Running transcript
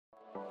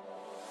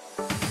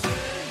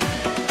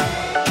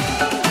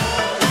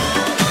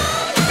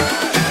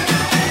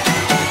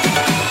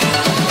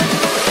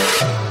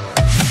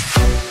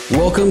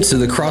Welcome to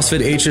the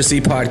CrossFit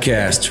HSE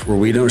podcast, where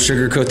we don't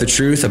sugarcoat the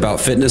truth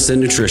about fitness and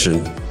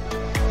nutrition.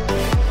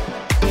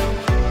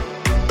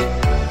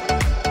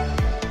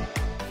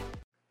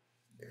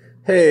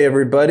 Hey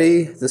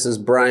everybody, this is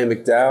Brian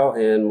McDowell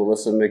and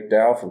Melissa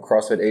McDowell from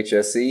CrossFit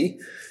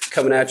HSE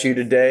coming at you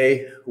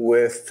today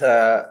with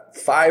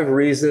 5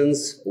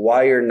 reasons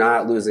why you're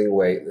not losing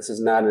weight. This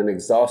is not an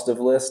exhaustive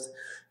list.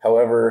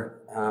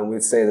 However,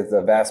 we'd say that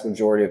the vast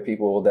majority of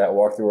people that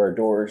walk through our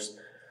doors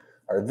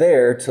are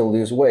there to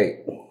lose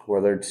weight,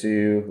 whether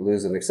to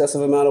lose an excessive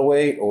amount of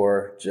weight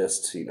or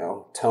just,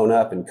 tone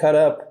up and cut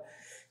up.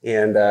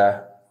 And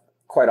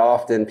quite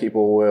often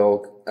people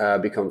will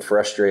become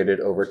frustrated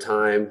over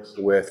time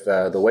with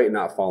the weight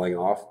not falling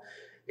off.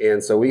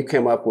 And so we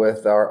came up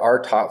with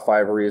our top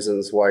 5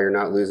 reasons why you're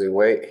not losing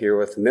weight here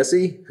with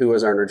Missy, who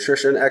is our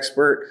nutrition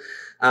expert.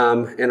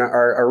 And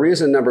our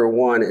reason number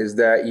 1 is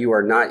that you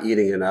are not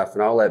eating enough.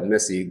 And I'll let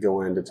Missy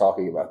go into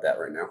talking about that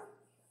right now.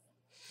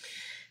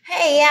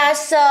 Hey, yeah,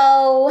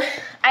 so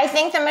I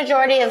think the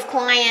majority of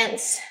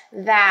clients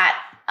that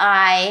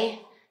I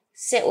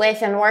sit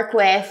with and work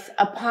with,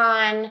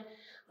 upon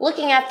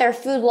looking at their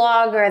food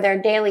log or their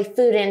daily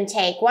food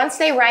intake, once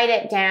they write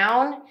it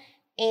down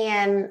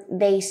and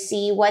they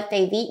see what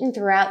they've eaten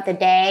throughout the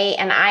day,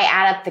 and I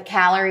add up the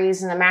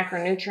calories and the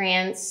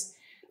macronutrients,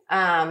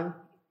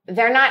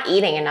 they're not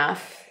eating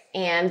enough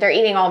and they're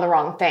eating all the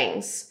wrong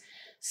things.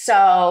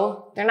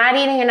 So they're not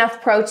eating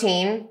enough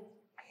protein.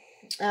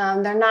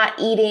 They're not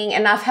eating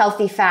enough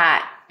healthy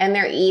fat, and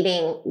they're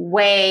eating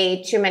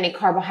way too many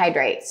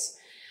carbohydrates.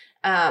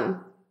 And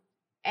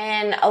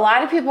a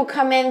lot of people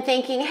come in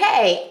thinking,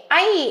 hey,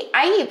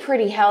 I eat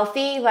pretty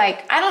healthy.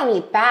 Like, I don't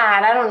eat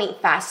bad. I don't eat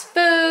fast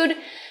food.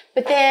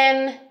 But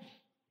then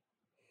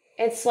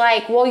it's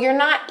like, well, you're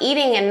not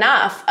eating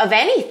enough of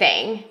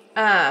anything.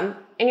 And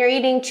you're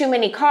eating too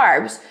many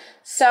carbs.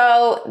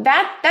 So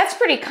that's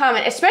pretty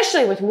common,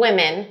 especially with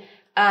women.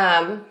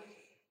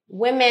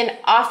 Women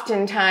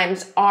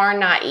oftentimes are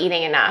not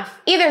eating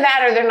enough. Either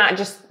that or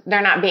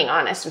they're not being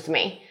honest with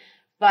me.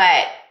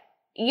 But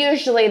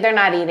usually they're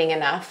not eating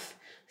enough.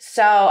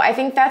 So I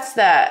think that's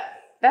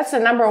the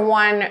number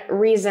 1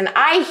 reason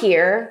I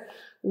hear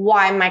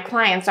why my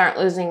clients aren't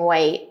losing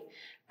weight.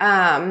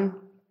 So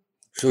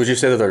would you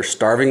say that they're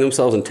starving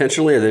themselves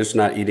intentionally, or they're just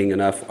not eating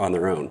enough on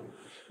their own?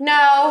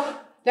 No,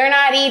 they're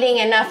not eating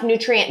enough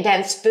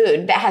nutrient-dense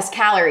food that has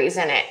calories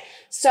in it.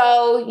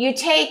 So you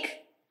take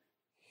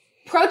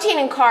protein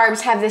and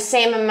carbs have the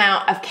same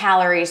amount of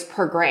calories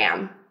per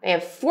gram. They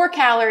have 4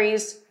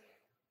 calories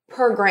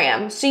per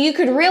gram. So you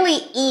could really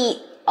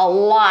eat a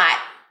lot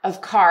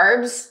of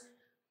carbs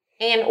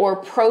and or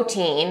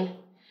protein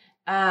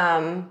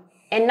and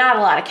not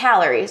a lot of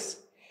calories.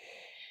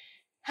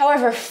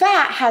 However,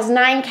 fat has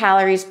 9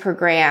 calories per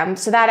gram,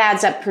 so that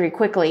adds up pretty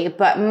quickly.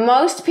 But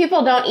most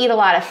people don't eat a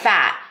lot of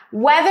fat.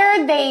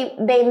 Whether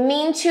they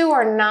mean to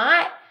or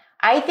not,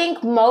 I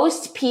think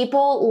most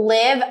people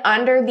live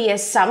under the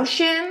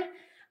assumption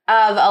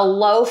of a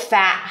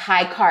low-fat,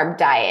 high-carb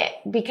diet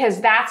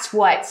because that's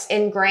what's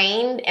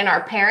ingrained in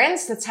our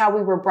parents. That's how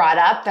we were brought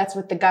up. That's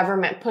what the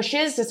government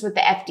pushes. That's what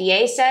the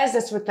FDA says.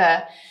 That's what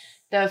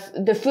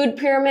the food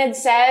pyramid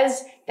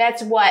says.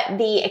 That's what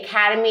the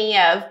Academy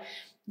of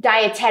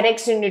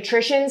Dietetics and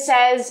Nutrition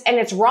says, and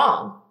it's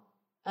wrong.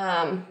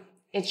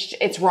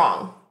 It's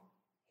wrong.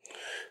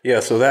 Yeah,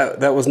 so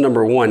that was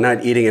number 1,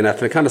 not eating enough.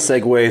 And it kind of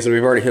segues, and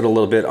we've already hit a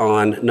little bit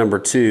on number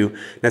 2.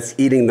 That's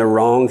eating the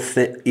wrong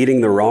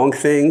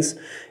things,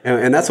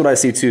 and that's what I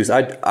see too. Is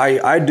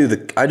I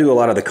do a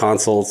lot of the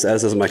consults,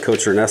 as does my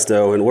coach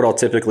Ernesto. And what I'll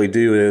typically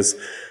do is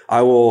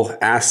I will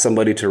ask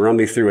somebody to run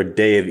me through a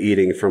day of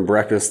eating from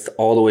breakfast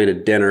all the way to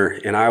dinner,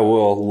 and I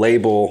will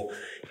label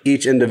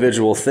each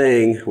individual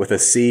thing with a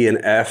C, an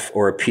F,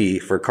 or a P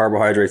for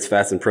carbohydrates,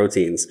 fats, and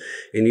proteins.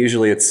 And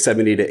usually it's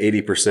 70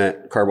 to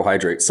 80%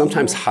 carbohydrates,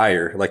 sometimes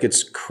higher. Like,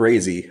 it's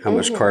crazy how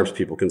much carbs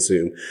people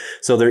consume.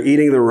 So they're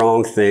eating the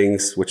wrong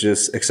things, which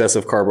is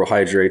excessive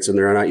carbohydrates, and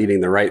they're not eating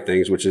the right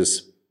things, which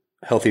is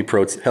healthy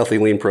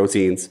lean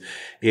proteins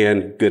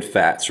and good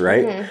fats,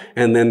 right?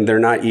 And then they're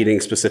not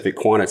eating specific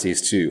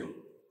quantities too.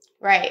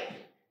 Right.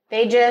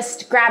 They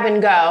just grab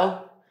and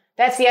go.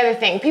 That's the other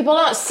thing. People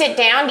don't sit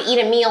down to eat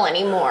a meal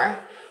anymore.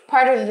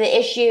 Part of the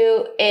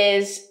issue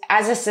is,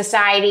 as a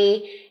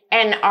society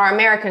and our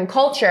American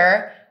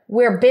culture,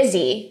 we're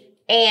busy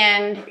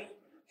and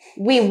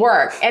we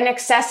work an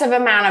excessive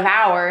amount of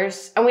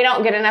hours and we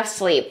don't get enough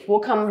sleep. We'll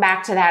come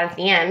back to that at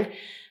the end.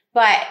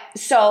 But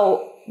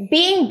so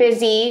being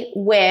busy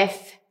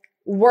with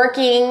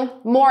working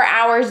more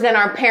hours than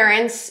our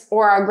parents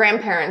or our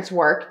grandparents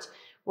worked,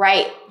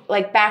 right?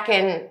 Like back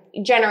in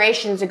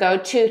generations ago,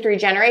 2-3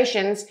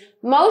 generations,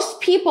 most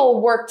people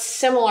worked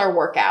similar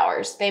work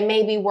hours. They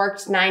maybe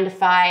worked 9 to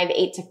 5,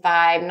 8 to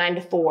 5, 9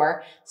 to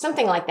 4,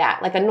 something like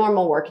that, like a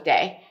normal work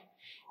day.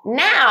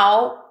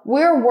 Now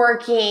we're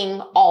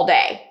working all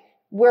day.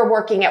 We're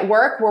working at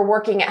work. We're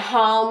working at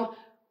home.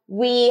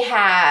 We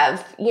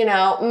have,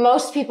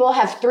 most people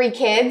have 3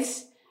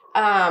 kids.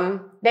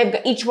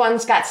 Each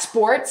one's got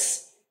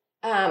sports.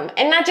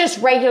 And not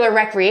just regular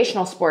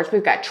recreational sports.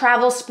 We've got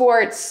travel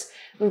sports.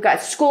 We've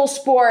got school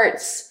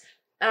sports.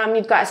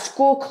 You've got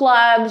school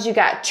clubs. You've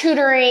got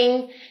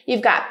tutoring.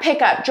 You've got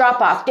pickup,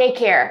 drop off,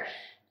 daycare.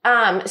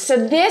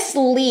 So this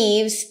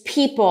leaves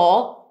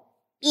people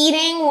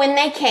eating when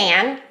they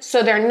can.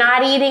 So they're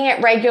not eating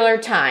at regular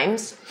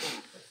times.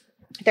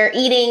 They're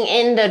eating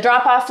in the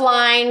drop off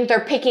line.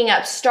 They're picking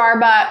up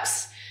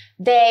Starbucks.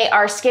 They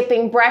are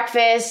skipping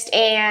breakfast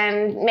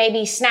and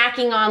maybe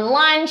snacking on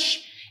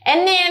lunch.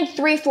 And then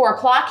 3, 4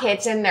 o'clock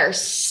hits and they're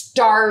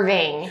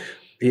starving.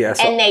 Yeah,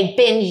 so and they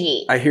binge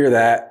eat. I hear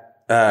that.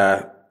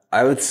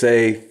 I would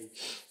say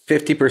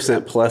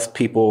 50% plus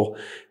people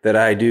that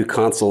I do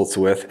consults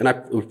with, and I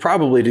would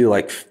probably do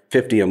like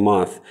 50 a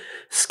month,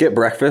 skip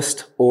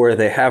breakfast, or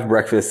they have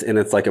breakfast and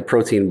it's like a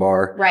protein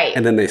bar. Right.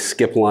 And then they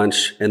skip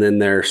lunch and then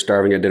they're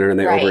starving at dinner and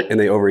they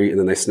overeat and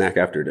then they snack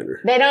after dinner.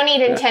 They don't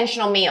eat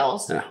intentional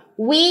meals. Yeah.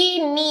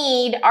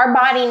 Our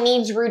body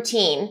needs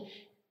routine.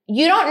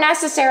 You don't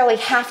necessarily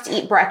have to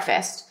eat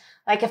breakfast.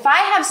 Like if I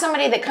have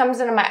somebody that comes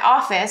into my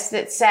office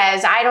that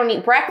says, I don't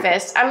eat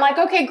breakfast, I'm like,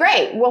 okay,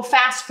 great. We'll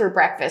fast through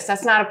breakfast.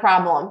 That's not a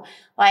problem.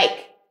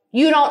 Like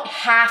you don't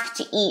have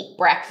to eat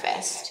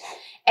breakfast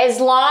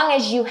as long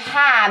as you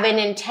have an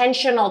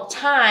intentional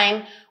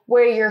time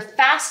where you're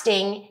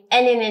fasting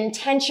and an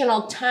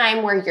intentional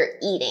time where you're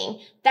eating.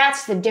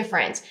 That's the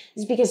difference.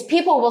 Is because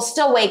people will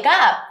still wake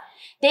up.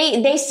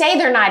 They say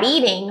they're not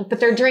eating, but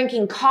they're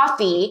drinking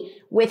coffee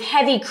with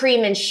heavy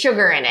cream and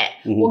sugar in it.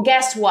 Mm-hmm. Well,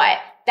 guess what?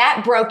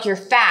 That broke your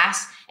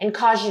fast and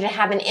caused you to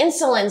have an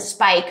insulin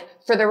spike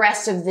for the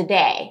rest of the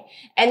day.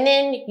 And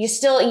then you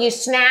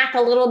snack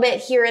a little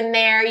bit here and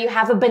there. You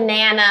have a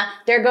banana.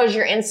 There goes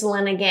your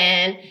insulin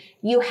again.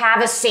 You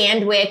have a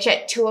sandwich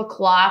at 2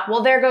 o'clock.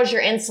 Well, there goes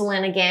your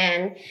insulin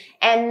again.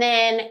 And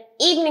then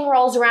evening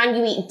rolls around.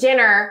 You eat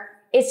dinner.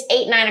 It's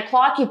 8, 9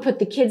 o'clock. You put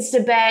the kids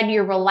to bed.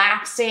 You're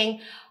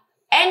relaxing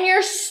and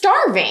you're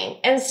starving.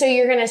 And so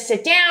you're going to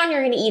sit down.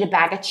 You're going to eat a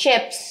bag of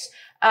chips.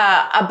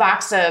 A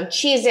box of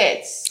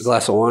Cheez-Its. A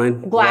glass of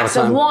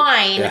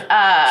wine.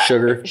 Yeah.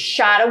 Sugar.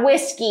 Shot of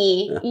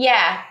whiskey.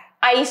 Yeah.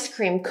 Ice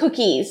cream,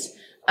 cookies.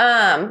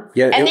 And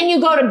then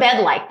you go to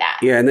bed like that.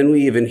 Yeah. And then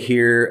we even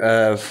hear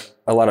of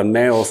a lot of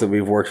males that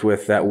we've worked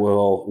with that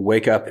will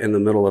wake up in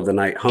the middle of the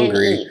night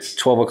hungry,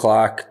 12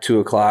 o'clock, 2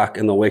 o'clock,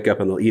 and they'll wake up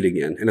and they'll eat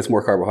again. And it's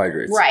more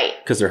carbohydrates. Right.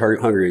 Because they're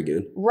hungry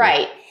again.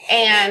 Right. Yeah.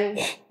 And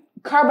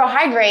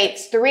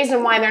carbohydrates, the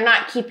reason why they're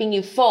not keeping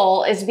you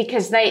full is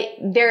because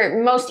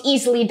they're most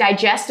easily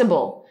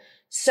digestible.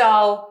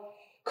 So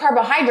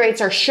carbohydrates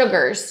are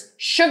sugars.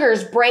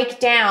 Sugars break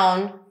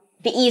down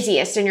the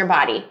easiest in your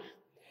body.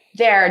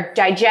 They're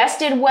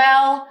digested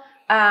well,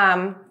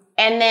 and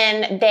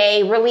then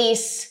they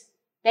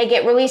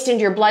get released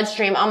into your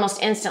bloodstream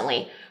almost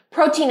instantly.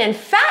 Protein and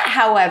fat,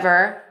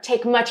 however,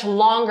 take much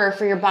longer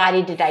for your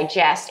body to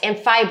digest, and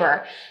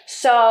fiber.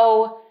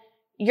 So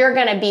you're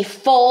going to be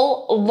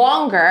full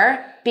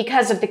longer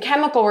because of the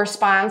chemical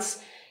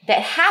response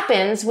that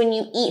happens when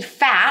you eat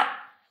fat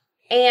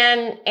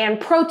and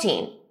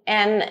protein.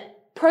 And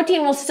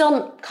protein will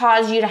still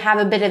cause you to have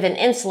a bit of an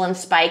insulin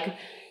spike.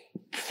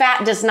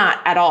 Fat does not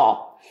at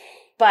all,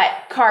 but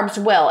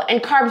carbs will.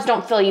 And carbs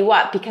don't fill you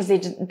up because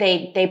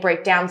they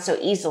break down so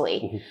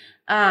easily.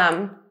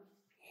 Mm-hmm.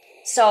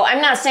 So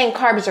I'm not saying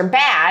carbs are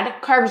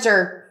bad. Carbs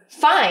are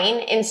fine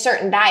in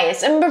certain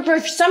diets. And for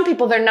some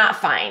people, they're not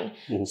fine.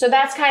 Mm-hmm. So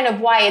that's kind of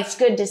why it's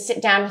good to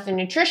sit down with a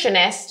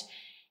nutritionist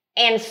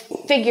and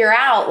figure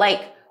out,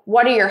 like,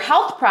 what are your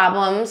health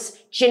problems?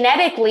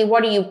 Genetically,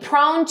 what are you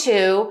prone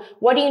to?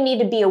 What do you need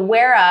to be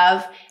aware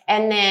of?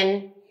 And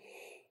then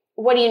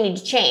what do you need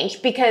to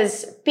change?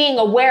 Because being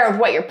aware of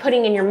what you're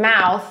putting in your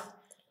mouth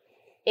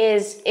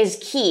is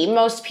key.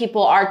 Most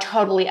people are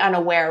totally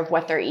unaware of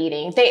what they're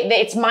eating.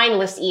 It's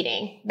mindless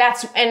eating.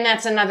 That's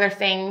another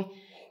thing.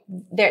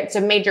 It's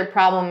a major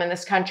problem in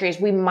this country is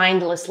we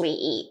mindlessly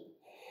eat.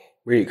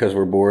 We eat because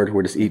we're bored.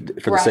 We just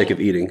eat for the sake of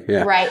eating.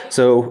 Yeah. Right.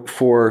 So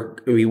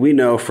we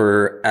know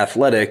for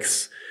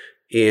athletics,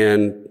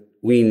 and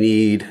we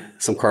need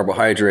some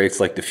carbohydrates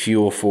like the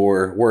fuel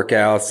for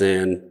workouts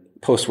and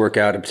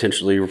post-workout and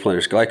potentially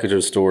replenish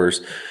glycogen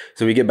stores.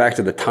 So we get back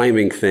to the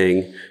timing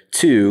thing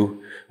too.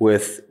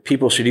 With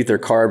people should eat their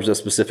carbs at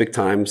specific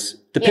times.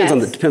 Depends on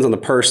the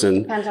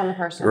person. Depends on the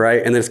person.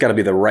 Right. And then it's got to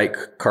be the right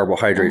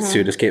carbohydrates mm-hmm. too.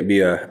 It just can't be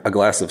a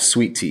glass of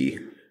sweet tea.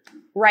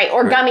 Right.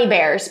 Or gummy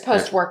bears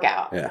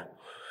post-workout. Yeah.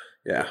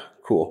 Yeah.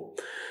 Cool.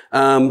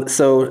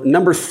 So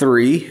number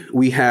 3,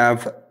 we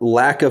have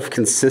lack of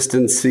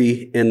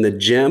consistency in the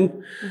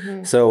gym.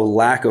 Mm-hmm. So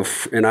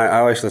and I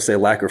always say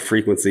lack of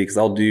frequency, because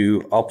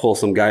I'll pull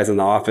some guys in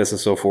the office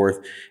and so forth.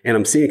 And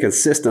I'm seeing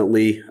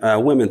consistently,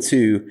 women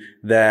too,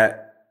 that,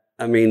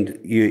 I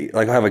mean,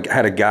 I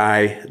had a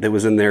guy that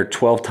was in there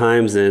 12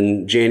 times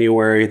in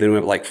January, then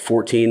went like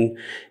 14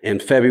 in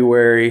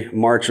February.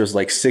 March was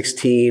like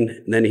 16.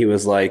 And then he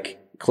was like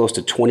close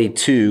to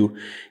 22,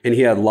 and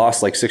he had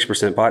lost like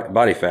 6%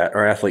 body fat.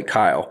 Our athlete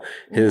Kyle,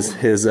 his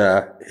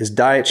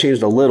diet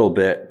changed a little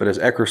bit, but his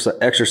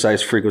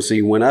exercise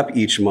frequency went up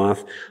each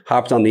month.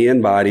 Hopped on the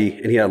InBody,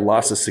 and he had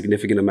lost a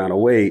significant amount of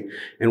weight.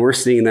 And we're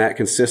seeing that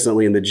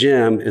consistently in the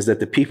gym. Is that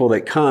the people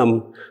that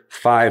come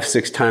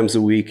 5-6 times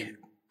a week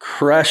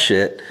crush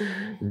it.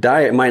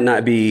 Diet might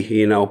not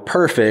be,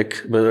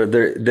 perfect, but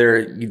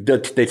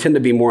they tend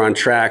to be more on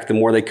track. The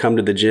more they come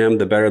to the gym,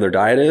 the better their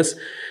diet is.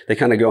 They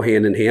kind of go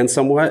hand in hand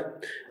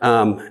somewhat.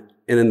 And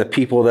then the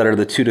people that are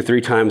the 2 to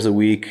 3 times a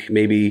week,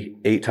 maybe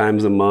 8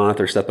 times a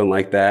month or something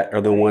like that,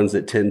 are the ones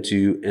that tend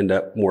to end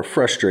up more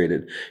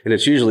frustrated. And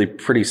it's usually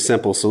pretty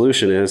simple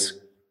solution is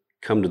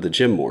come to the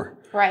gym more.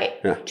 Right.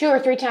 Yeah. 2 or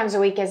 3 times a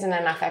week isn't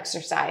enough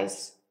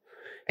exercise.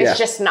 It's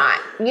just not.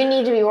 You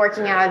need to be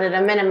working out at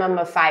a minimum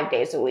of 5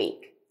 days a week.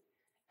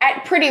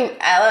 At pretty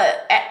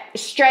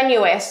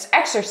strenuous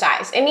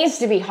exercise. It needs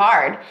to be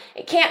hard.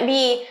 It can't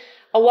be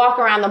a walk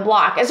around the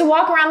block. Is a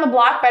walk around the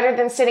block better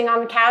than sitting on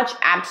the couch?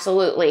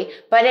 Absolutely.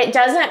 But it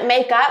doesn't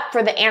make up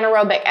for the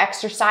anaerobic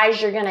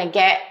exercise you're going to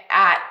get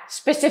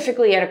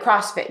specifically at a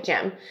CrossFit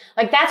gym.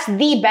 Like that's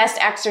the best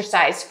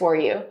exercise for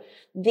you.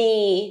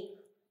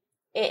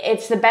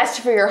 It's the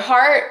best for your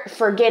heart,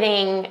 for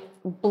getting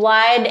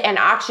blood and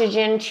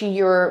oxygen to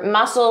your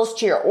muscles,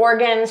 to your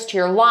organs, to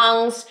your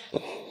lungs.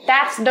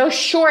 That's those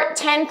short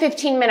 10,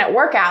 15 minute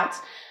workouts.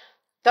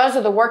 Those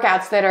are the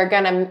workouts that are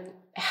going to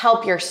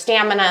help your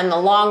stamina in the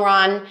long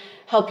run,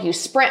 help you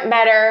sprint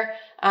better,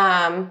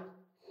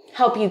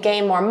 help you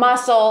gain more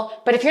muscle.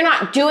 But if you're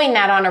not doing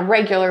that on a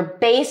regular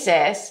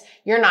basis,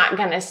 you're not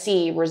going to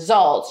see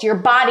results. Your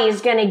body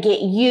is going to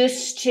get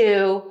used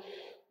to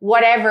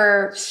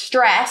whatever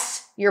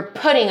stress you're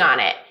putting on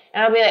it.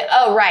 And I'll be like,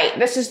 oh, right,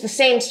 this is the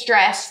same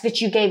stress that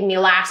you gave me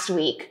last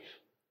week.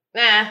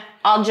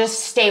 I'll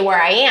just stay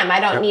where I am. I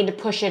don't need to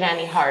push it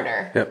any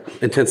harder.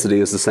 Yep. Intensity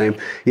is the same.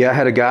 Yeah, I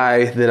had a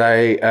guy that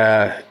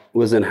I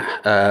was in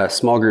a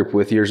small group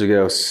with years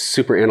ago,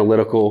 super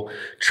analytical,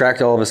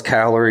 tracked all of his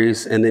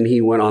calories, and then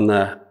he went on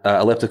the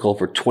elliptical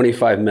for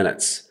 25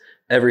 minutes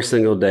every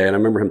single day. And I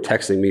remember him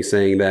texting me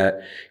saying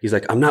that he's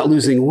like, I'm not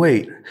losing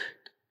weight.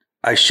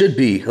 I should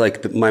be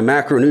like my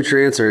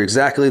macronutrients are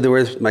exactly the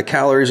way my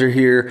calories are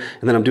here.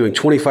 And then I'm doing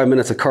 25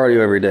 minutes of cardio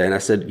every day. And I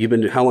said,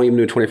 how long have you been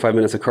doing 25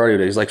 minutes of cardio a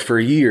day? He's like, for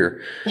a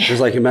year. It was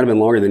like, it might've been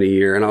longer than a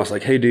year. And I was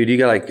like, hey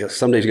dude,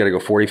 some days you got to go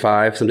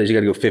 45. Some days you got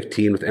to go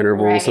 15 with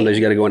intervals. Right. Some days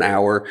you got to go an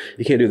hour.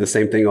 You can't do the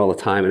same thing all the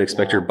time and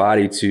expect your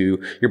body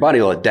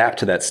will adapt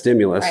to that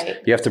stimulus. Right.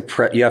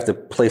 You have to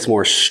place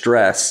more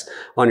stress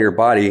on your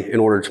body in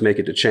order to make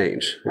it to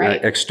change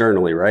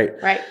externally. Right.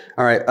 Right.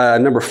 All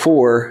right. Number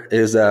 4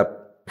 is,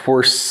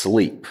 poor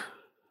sleep.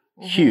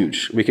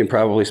 Huge. We can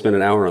probably spend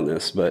an hour on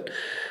this, but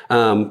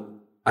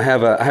I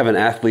have an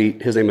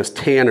athlete, his name is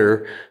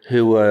Tanner,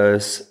 who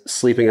was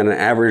sleeping on an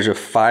average of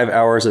 5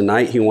 hours a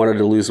night. He wanted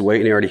to lose weight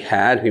and he already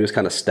had. He was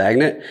kind of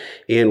stagnant.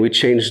 And we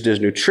changed his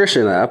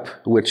nutrition up,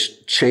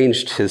 which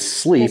changed his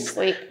sleep.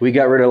 We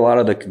got rid of a lot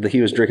of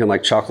he was drinking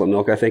like chocolate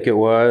milk, I think it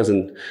was,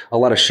 and a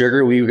lot of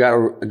sugar. We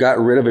got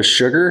rid of his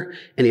sugar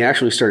and he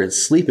actually started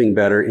sleeping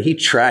better. And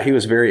he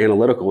was very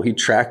analytical. He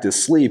tracked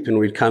his sleep, and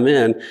we'd come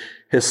in.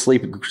 His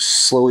sleep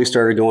slowly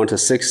started going to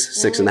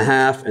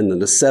 6.5, and then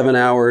to 7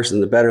 hours,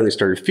 and and he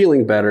started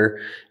feeling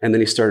better, and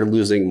then he started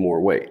losing more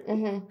weight.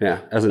 Yeah,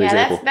 as an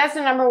example. That's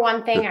the number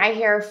one thing I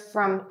hear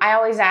I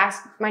always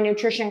ask my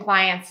nutrition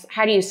clients,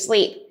 how do you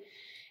sleep?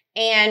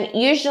 And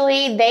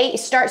usually they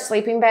start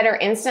sleeping better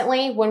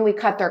instantly when we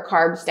cut their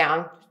carbs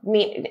down,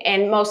 meat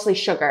and mostly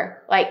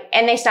sugar,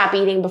 and they stop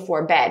eating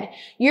before bed.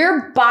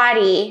 Your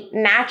body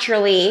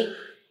naturally,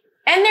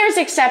 and there's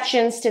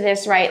exceptions to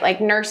this, right?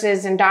 Like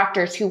nurses and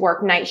doctors who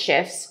work night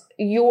shifts,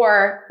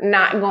 you're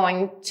not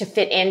going to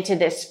fit into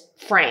this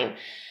frame.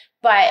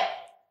 But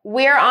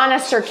we're on a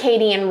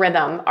circadian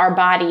rhythm, our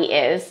body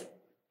is.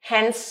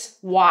 Hence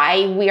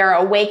why we are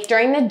awake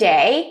during the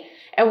day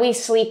and we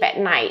sleep at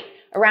night.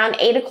 Around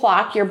 8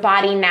 o'clock, your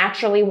body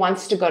naturally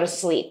wants to go to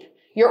sleep.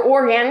 Your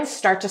organs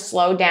start to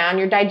slow down.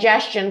 Your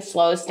digestion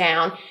slows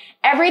down.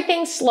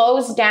 Everything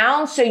slows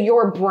down so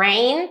your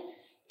brain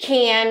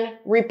can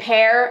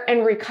repair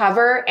and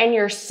recover, and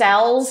your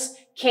cells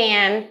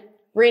can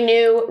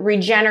renew,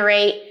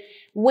 regenerate.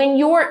 When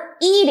you're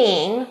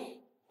eating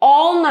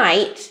all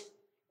night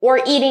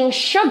or eating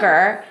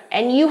sugar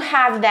and you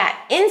have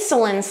that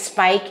insulin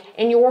spike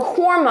and your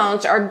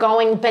hormones are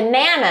going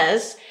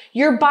bananas,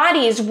 your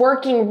body is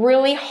working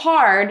really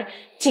hard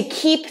to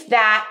keep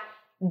that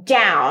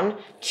down,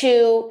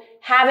 to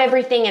have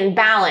everything in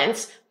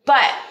balance.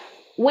 But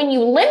when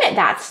you limit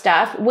that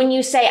stuff, when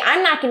you say,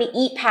 I'm not going to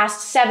eat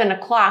past 7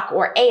 o'clock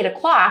or 8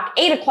 o'clock,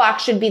 8 o'clock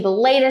should be the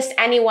latest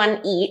anyone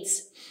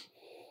eats,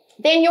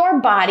 then your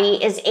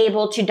body is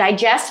able to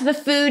digest the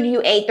food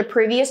you ate the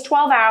previous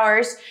 12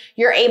 hours.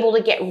 You're able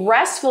to get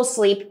restful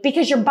sleep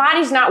because your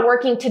body's not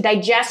working to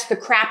digest the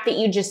crap that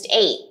you just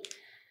ate.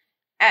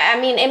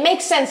 I mean, it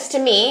makes sense to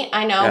me,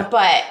 I know,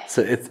 but...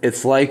 So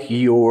it's like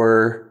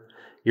your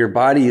your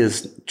body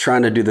is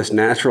trying to do this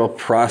natural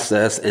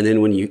process. And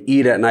then when you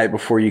eat at night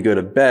before you go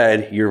to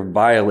bed, you're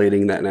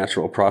violating that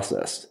natural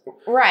process.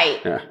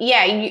 Right.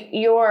 Yeah.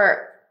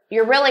 You're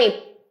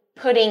really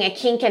putting a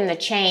kink in the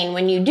chain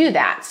when you do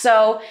that.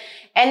 So,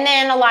 and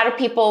then a lot of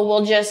people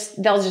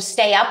they'll just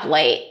stay up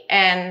late.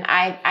 And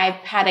I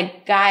had a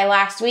guy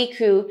last week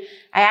who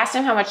I asked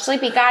him how much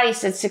sleep he got. He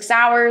said 6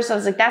 hours. I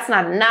was like, that's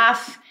not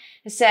enough.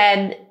 I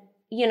said,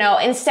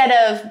 instead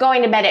of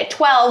going to bed at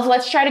 12,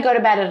 let's try to go to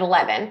bed at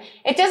 11.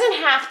 It doesn't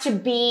have to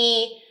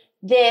be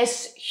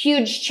this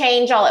huge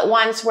change all at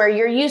once where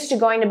you're used to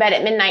going to bed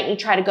at midnight and you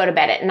try to go to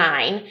bed at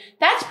 9.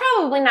 That's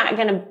probably not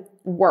going to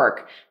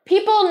work.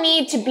 People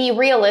need to be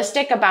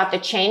realistic about the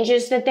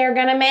changes that they're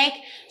going to make.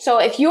 So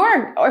if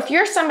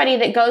you're somebody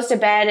that goes to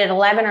bed at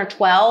 11 or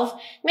 12,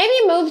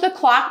 maybe move the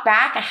clock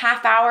back a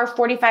half hour,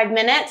 45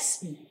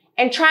 minutes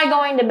and try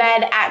going to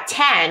bed at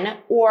 10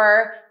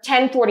 or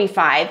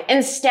 10:45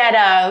 instead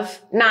of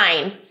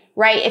 9,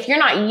 right? If you're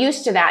not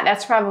used to that,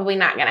 that's probably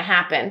not going to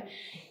happen.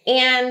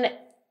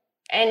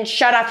 And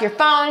shut off your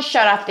phone,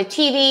 shut off the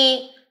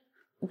TV,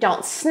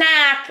 don't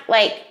snack,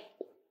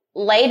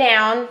 lay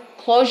down,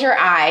 close your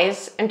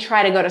eyes and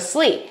try to go to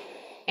sleep.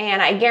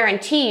 And I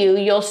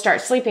guarantee you'll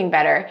start sleeping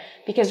better,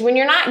 because when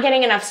you're not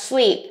getting enough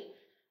sleep,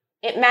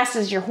 it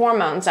messes your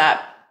hormones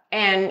up.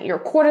 And your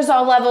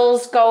cortisol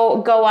levels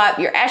go up,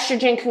 your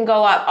estrogen can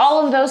go up.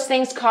 All of those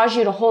things cause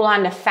you to hold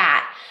on to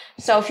fat.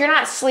 So if you're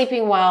not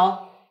sleeping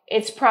well,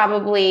 it's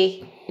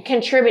probably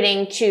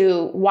contributing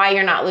to why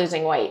you're not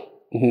losing weight.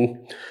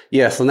 Mm-hmm.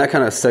 Yes, and that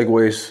kind of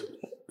segues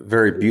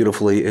very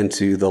beautifully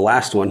into the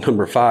last one,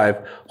 number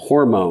 5,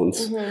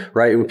 hormones,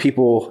 right? When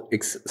people,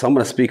 so I'm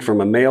going to speak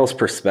from a male's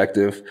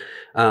perspective,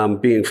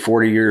 being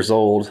 40 years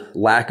old,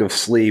 lack of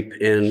sleep,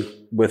 and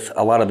with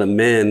a lot of the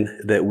men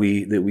that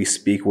we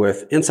speak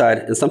with inside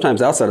and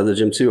sometimes outside of the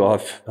gym too.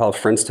 I'll have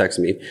friends text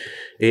me,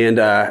 and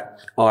I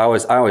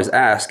always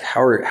ask,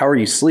 how are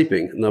you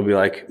sleeping? And they'll be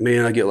like,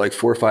 man, I get like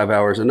 4 or 5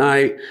 hours a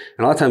night. And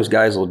a lot of times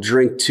guys will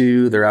drink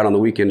too. They're out on the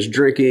weekends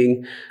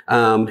drinking.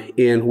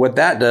 And what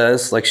that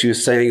does, like she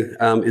was saying,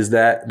 is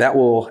that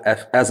will,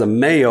 as a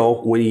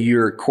male, when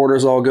your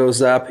cortisol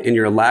goes up and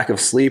your lack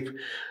of sleep,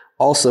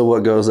 also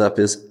what goes up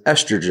is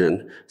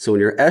estrogen. So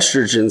when your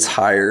estrogen's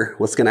higher,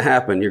 what's going to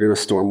happen? You're going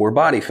to store more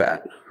body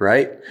fat,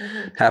 right?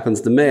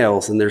 Happens to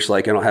males. And there's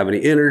I don't have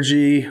any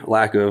energy,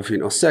 lack of,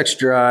 sex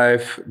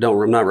drive,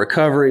 I'm not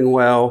recovering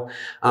well.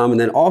 And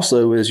then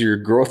also is your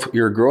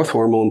growth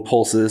hormone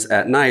pulses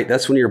at night.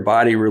 That's when your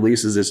body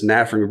releases its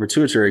from your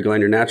pituitary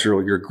gland,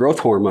 your growth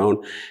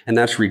hormone, and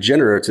that's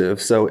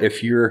regenerative. So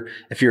if you're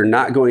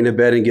not going to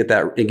bed and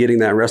getting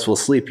that restful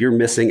sleep, you're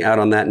missing out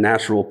on that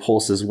natural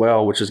pulse as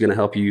well, which is going to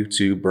help you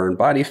to burn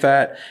body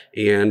fat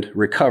and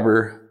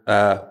recover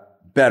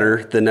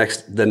better the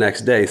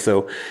next day.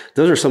 So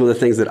those are some of the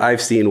things that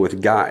I've seen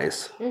with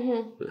guys.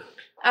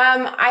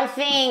 I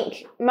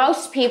think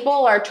most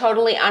people are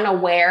totally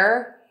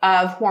unaware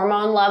of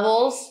hormone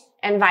levels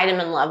and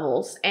vitamin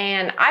levels.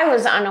 And I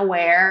was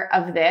unaware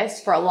of this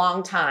for a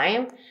long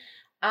time.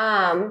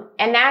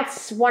 And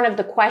that's one of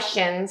the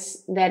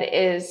questions that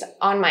is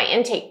on my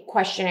intake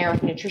questionnaire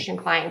with nutrition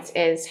clients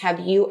is, have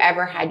you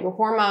ever had your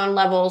hormone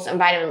levels and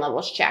vitamin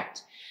levels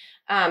checked?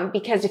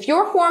 Because if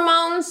your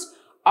hormones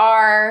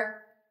are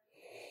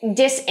in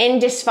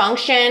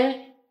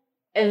dysfunction,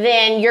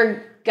 then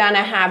you're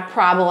gonna have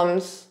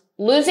problems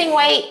losing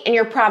weight, and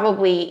you're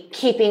probably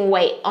keeping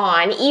weight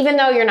on, even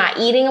though you're not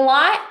eating a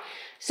lot.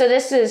 So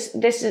this is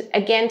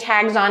again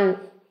tags on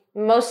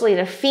mostly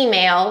to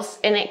females,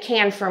 and it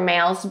can for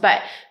males,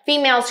 but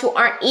females who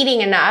aren't eating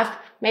enough,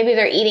 maybe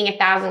they're eating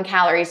 1,000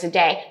 calories a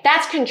day.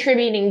 That's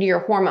contributing to your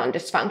hormone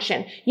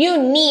dysfunction.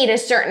 You need a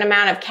certain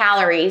amount of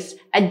calories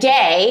a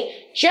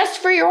day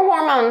just for your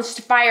hormones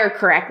to fire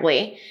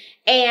correctly.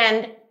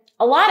 And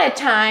a lot of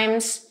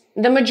times,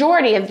 the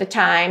majority of the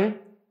time,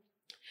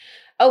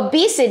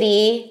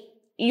 obesity,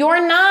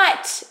 you're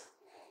not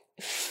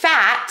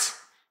fat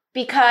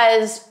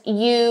because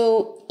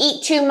you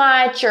eat too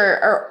much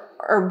or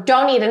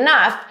don't eat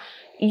enough.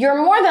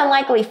 You're more than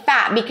likely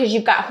fat because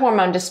you've got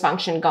hormone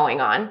dysfunction going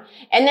on.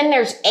 And then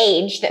there's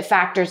age that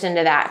factors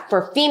into that.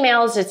 For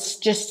females, it's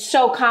just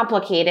so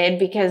complicated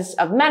because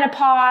of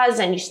menopause,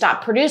 and you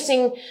stop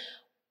producing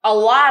a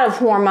lot of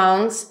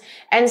hormones.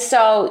 And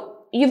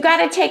so you've got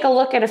to take a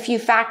look at a few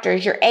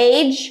factors: your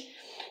age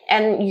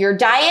and your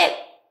diet,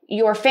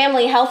 your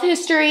family health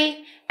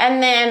history.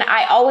 And then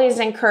I always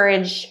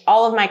encourage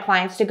all of my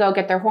clients to go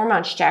get their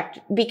hormones checked,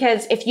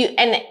 because if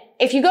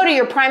you go to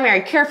your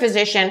primary care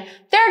physician,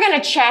 they're going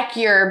to check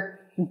your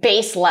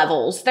base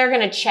levels. They're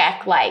going to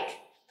check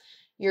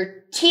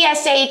your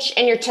TSH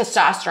and your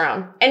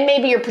testosterone and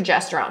maybe your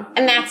progesterone,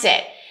 and that's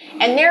it.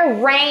 And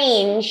their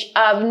range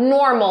of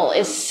normal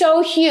is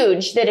so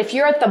huge that if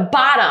you're at the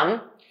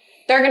bottom,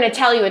 they're going to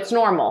tell you it's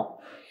normal.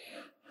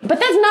 But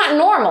that's not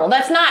normal.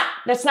 That's not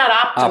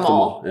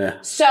optimal. Yeah.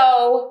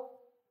 So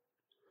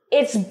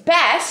it's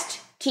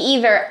best to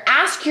either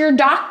ask your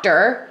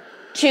doctor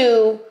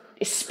to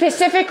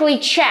specifically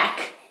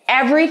check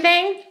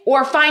everything,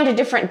 or find a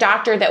different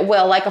doctor that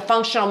will, like a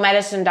functional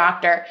medicine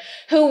doctor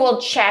who will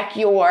check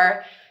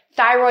your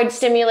thyroid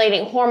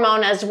stimulating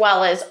hormone as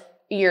well as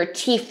your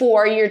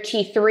T4, your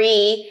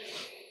T3,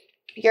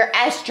 your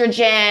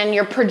estrogen,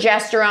 your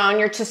progesterone,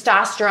 your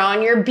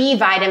testosterone, your B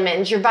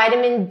vitamins, your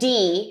vitamin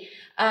D.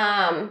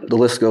 The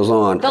list goes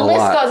on. The list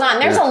goes on.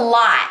 There's a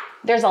lot.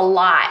 There's a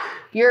lot.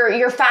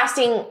 Your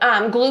fasting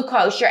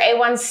glucose, your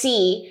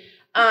A1C,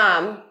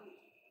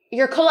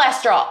 your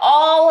cholesterol,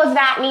 all of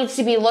that needs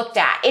to be looked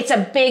at. It's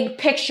a big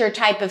picture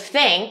type of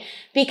thing,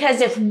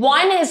 because if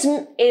one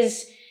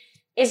is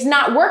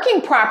not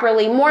working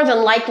properly, more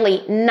than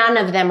likely none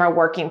of them are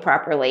working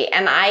properly.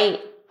 And I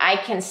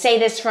can say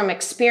this from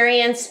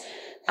experience,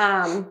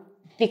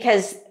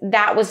 because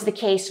that was the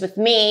case with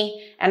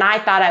me, and I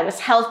thought I was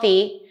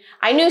healthy.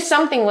 I knew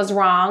something was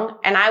wrong,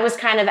 and I was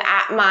kind of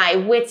at my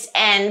wit's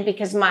end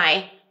because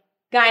my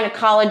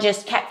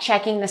gynecologist kept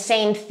checking the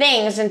same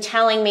things and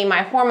telling me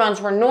my hormones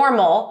were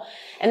normal,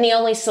 and the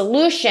only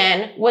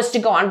solution was to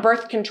go on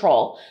birth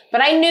control.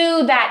 But I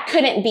knew that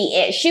couldn't be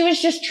it. She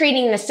was just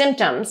treating the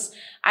symptoms.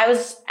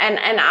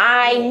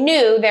 I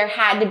knew there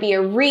had to be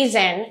a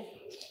reason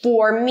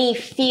for me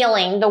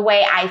feeling the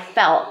way I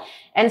felt.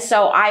 And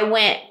so I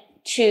went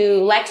to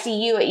Lexi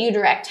Yu at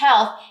UDirect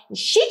Health, and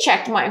she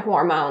checked my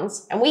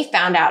hormones, and we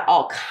found out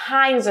all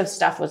kinds of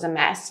stuff was a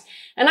mess.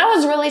 And I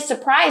was really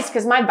surprised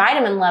because my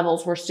vitamin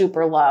levels were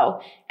super low,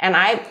 and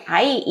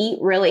I eat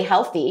really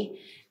healthy.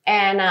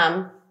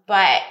 And,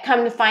 but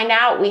come to find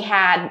out,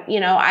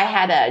 I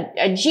had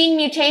a gene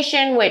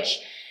mutation,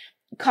 which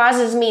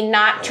causes me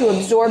not to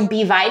absorb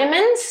B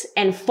vitamins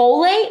and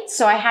folate.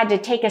 So I had to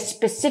take a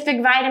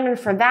specific vitamin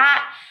for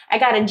that. I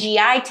got a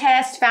GI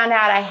test, found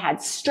out I had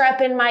strep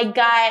in my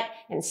gut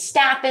and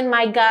staph in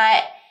my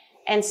gut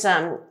and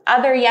some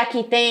other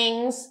yucky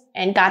things,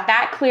 and got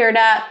that cleared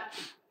up.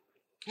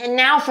 And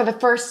now for the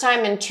first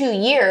time in 2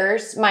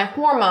 years, my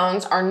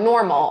hormones are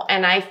normal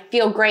and I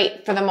feel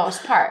great for the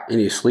most part. And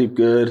you sleep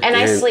good. And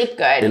I sleep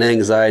good. And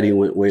anxiety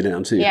went way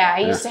down too. Yeah,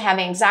 I used to have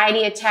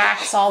anxiety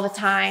attacks all the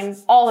time.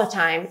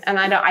 And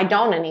I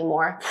don't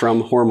anymore.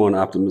 From hormone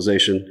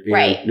optimization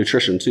and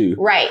nutrition too.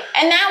 Right.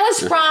 And that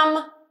was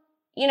from,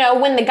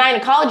 when the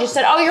gynecologist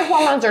said, oh, your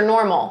hormones are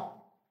normal.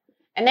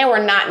 And they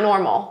were not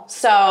normal.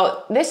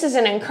 So this is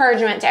an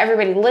encouragement to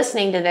everybody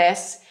listening to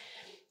this.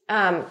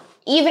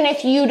 Even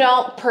if you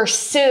don't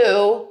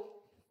pursue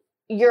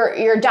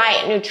your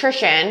diet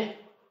nutrition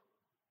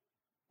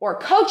or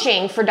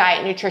coaching for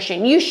diet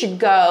nutrition, you should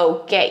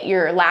go get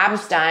your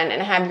labs done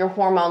and have your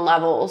hormone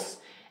levels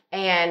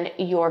and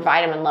your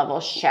vitamin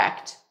levels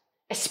checked,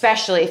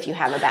 especially if you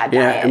have a bad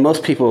diet. Yeah, and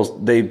most people,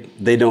 they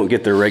don't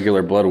get their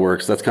regular blood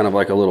work. So that's kind of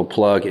like a little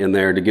plug in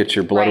there to get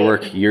your blood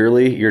work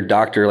yearly. Your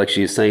doctor, like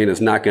she's saying,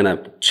 is not going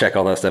to check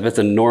all that stuff. It's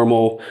a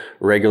normal,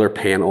 regular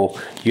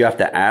panel. You have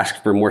to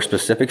ask for more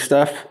specific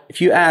stuff. If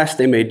you ask,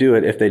 they may do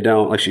it. If they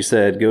don't, like she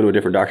said, go to a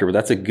different doctor. But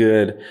that's a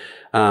good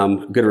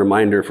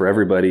reminder for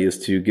everybody, is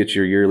to get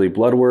your yearly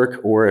blood work.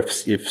 Or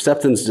if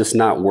something's just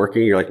not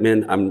working, you're like,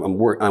 man, I'm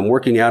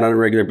working out on a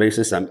regular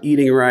basis. I'm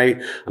eating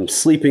right. I'm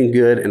sleeping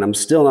good, and I'm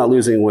still not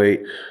losing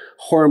weight.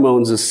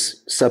 Hormones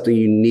is something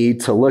you need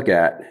to look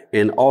at.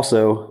 And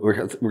also,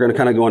 we're going to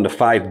kind of go into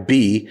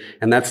 5B,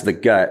 and that's the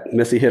gut.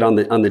 Missy hit on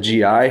the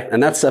GI,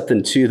 and that's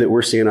something too that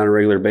we're seeing on a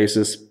regular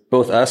basis.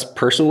 Both us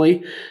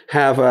personally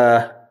have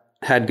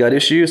had gut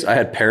issues. I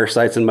had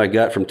parasites in my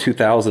gut from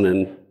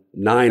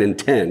 2009 and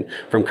 10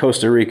 from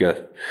Costa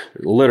Rica.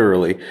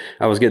 Literally,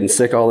 I was getting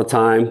sick all the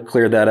time.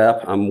 Cleared that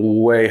up.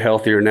 I'm way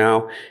healthier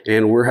now,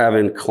 and we're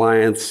having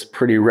clients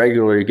pretty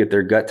regularly get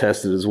their gut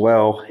tested as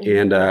well.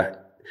 And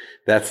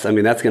that's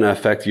going to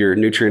affect your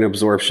nutrient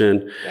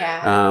absorption.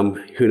 Yeah.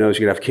 Who knows?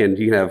 You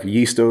can have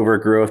yeast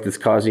overgrowth that's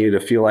causing you to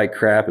feel like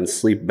crap and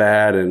sleep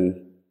bad,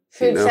 and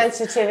food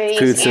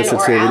sensitivities and or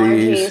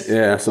allergies.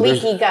 Yeah. So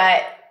leaky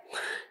gut.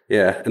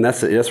 Yeah, and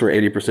that's where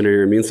 80% of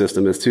your immune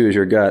system is too, is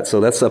your gut.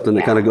 So that's something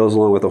that kind of goes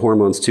along with the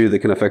hormones too, that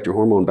can affect your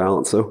hormone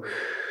balance. So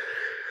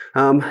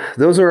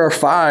those are our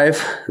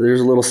 5.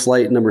 There's a little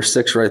slight number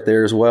 6 right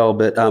there as well.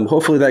 But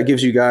hopefully that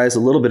gives you guys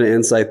a little bit of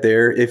insight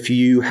there. If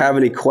you have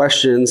any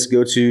questions,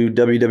 go to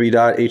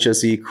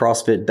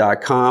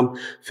www.hsecrossfit.com,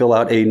 fill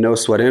out a no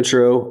sweat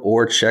intro,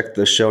 or check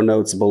the show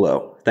notes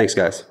below. Thanks,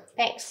 guys.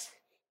 Thanks.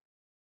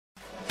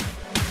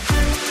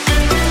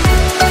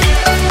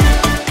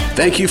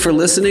 Thank you for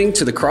listening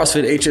to the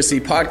CrossFit HSE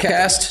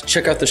podcast.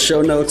 Check out the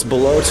show notes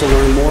below to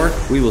learn more.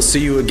 We will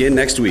see you again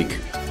next week.